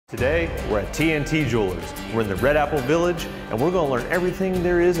Today, we're at TNT Jewelers. We're in the Red Apple Village, and we're gonna learn everything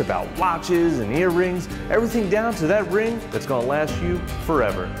there is about watches and earrings, everything down to that ring that's gonna last you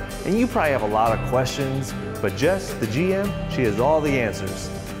forever. And you probably have a lot of questions, but Jess, the GM, she has all the answers.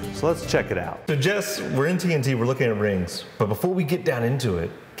 So let's check it out. So Jess, we're in TNT, we're looking at rings, but before we get down into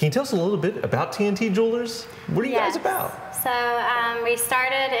it, can you tell us a little bit about TNT Jewelers? What are you guys about? So we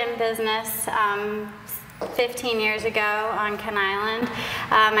started in business 15 years ago on Ken Island.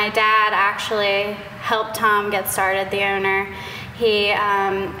 My dad actually helped Tom get started, the owner. He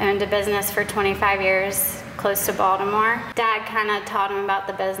owned a business for 25 years close to Baltimore. Dad kind of taught him about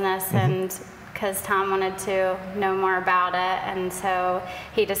the business, and because Tom wanted to know more about it, and so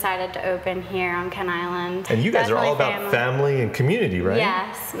he decided to open here on Ken Island. And you guys are all about family and community, right?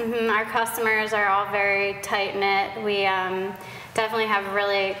 Yes. Our customers are all very tight-knit. We definitely have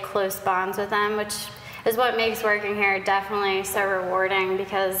really close bonds with them, which is what makes working here definitely so rewarding,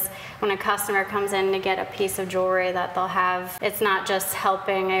 because when a customer comes in to get a piece of jewelry that they'll have, it's not just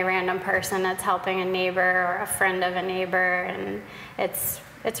helping a random person, it's helping a neighbor or a friend of a neighbor, and it's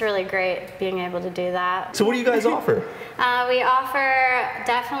really great being able to do that. So what do you guys offer? We offer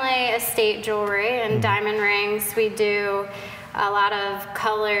definitely estate jewelry and diamond rings. We do a lot of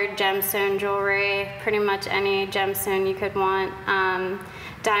colored gemstone jewelry, pretty much any gemstone you could want.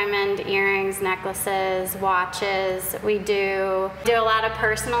 Diamond earrings, necklaces, watches. We do a lot of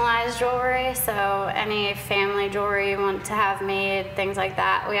personalized jewelry, so any family jewelry you want to have made, things like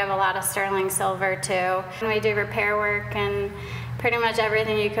that. We have a lot of sterling silver too. And we do repair work and pretty much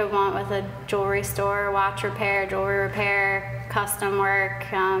everything you could want with a jewelry store: watch repair, jewelry repair, custom work.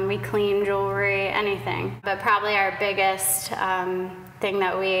 We clean jewelry, anything. But probably our biggest thing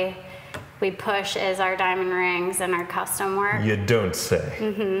that we push is our diamond rings and our custom work. You don't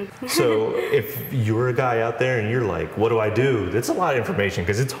say. So if you're a guy out there and you're like, what do I do? That's a lot of information,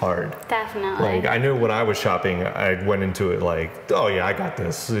 because it's hard. Definitely. Like, I know when I was shopping, I went into it like, oh yeah, I got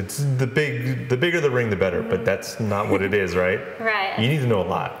this. It's the bigger the ring, the better, but that's not what it is, right? Right. You need to know a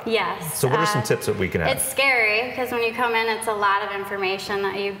lot. Yes. So what are some tips that we can have? It's scary, because when you come in, it's a lot of information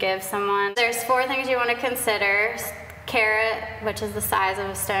that you give someone. There's 4 things you want to consider. Carat, which is the size of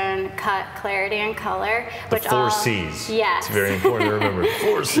a stone; cut, clarity, and color. The 4 C's. Yes. It's very important to remember.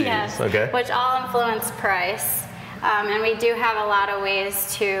 4 C's. Yes. Okay. Which all influence price. And we do have a lot of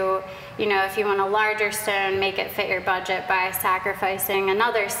ways to, you know, if you want a larger stone, make it fit your budget by sacrificing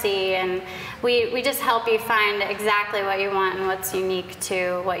another C. And we just help you find exactly what you want and what's unique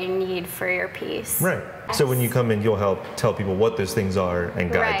to what you need for your piece. Right. So when you come in, you'll help tell people what those things are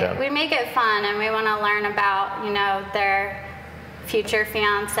and guide them. We make it fun, and we want to learn about, you know, their future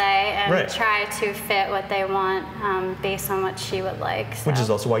fiance and try to fit what they want based on what she would like. So. Which is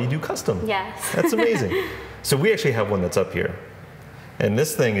also why you do custom. Yes. That's amazing. So we actually have one that's up here. And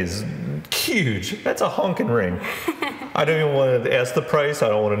this thing is huge. That's a honking ring. I don't even want to ask the price. I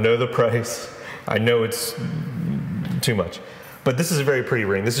don't want to know the price. I know it's too much. But this is a very pretty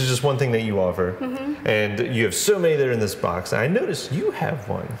ring. This is just one thing that you offer. And you have so many there in this box. And I noticed you have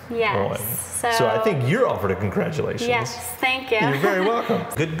one. Yes. So I think you're offered a congratulations. Yes, thank you. You're very welcome.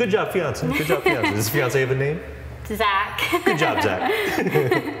 Good job, fiance. Good job, fiance. Does fiance have a name? Zach. Good job, Zach.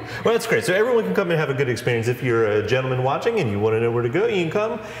 Well, that's great. So everyone can come and have a good experience. If you're a gentleman watching and you want to know where to go, you can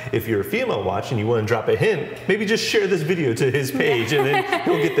come. If you're a female watching and you want to drop a hint, maybe just share this video to his page and then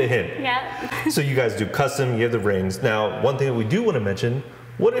he'll get the hint. Yeah. So you guys do custom, you have the rings. Now, one thing that we do want to mention,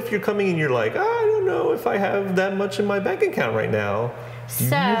 what if you're coming and you're like, oh, I don't know if I have that much in my bank account right now. So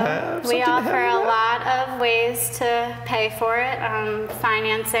we offer a lot of ways to pay for it.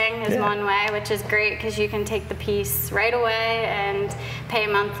 Financing is one way, which is great because you can take the piece right away and pay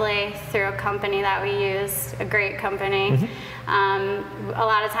monthly through a company that we use, a great company. A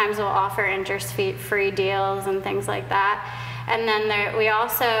lot of times we'll offer interest-free deals and things like that. And then we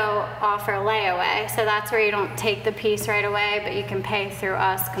also offer layaway, so that's where you don't take the piece right away, but you can pay through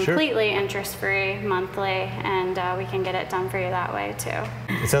us completely interest-free monthly, and we can get it done for you that way too.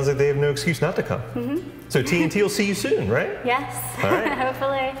 It sounds like they have no excuse not to come. So TNT will see you soon, right? Yes, All right.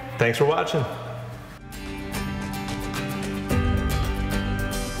 hopefully. Thanks for watching.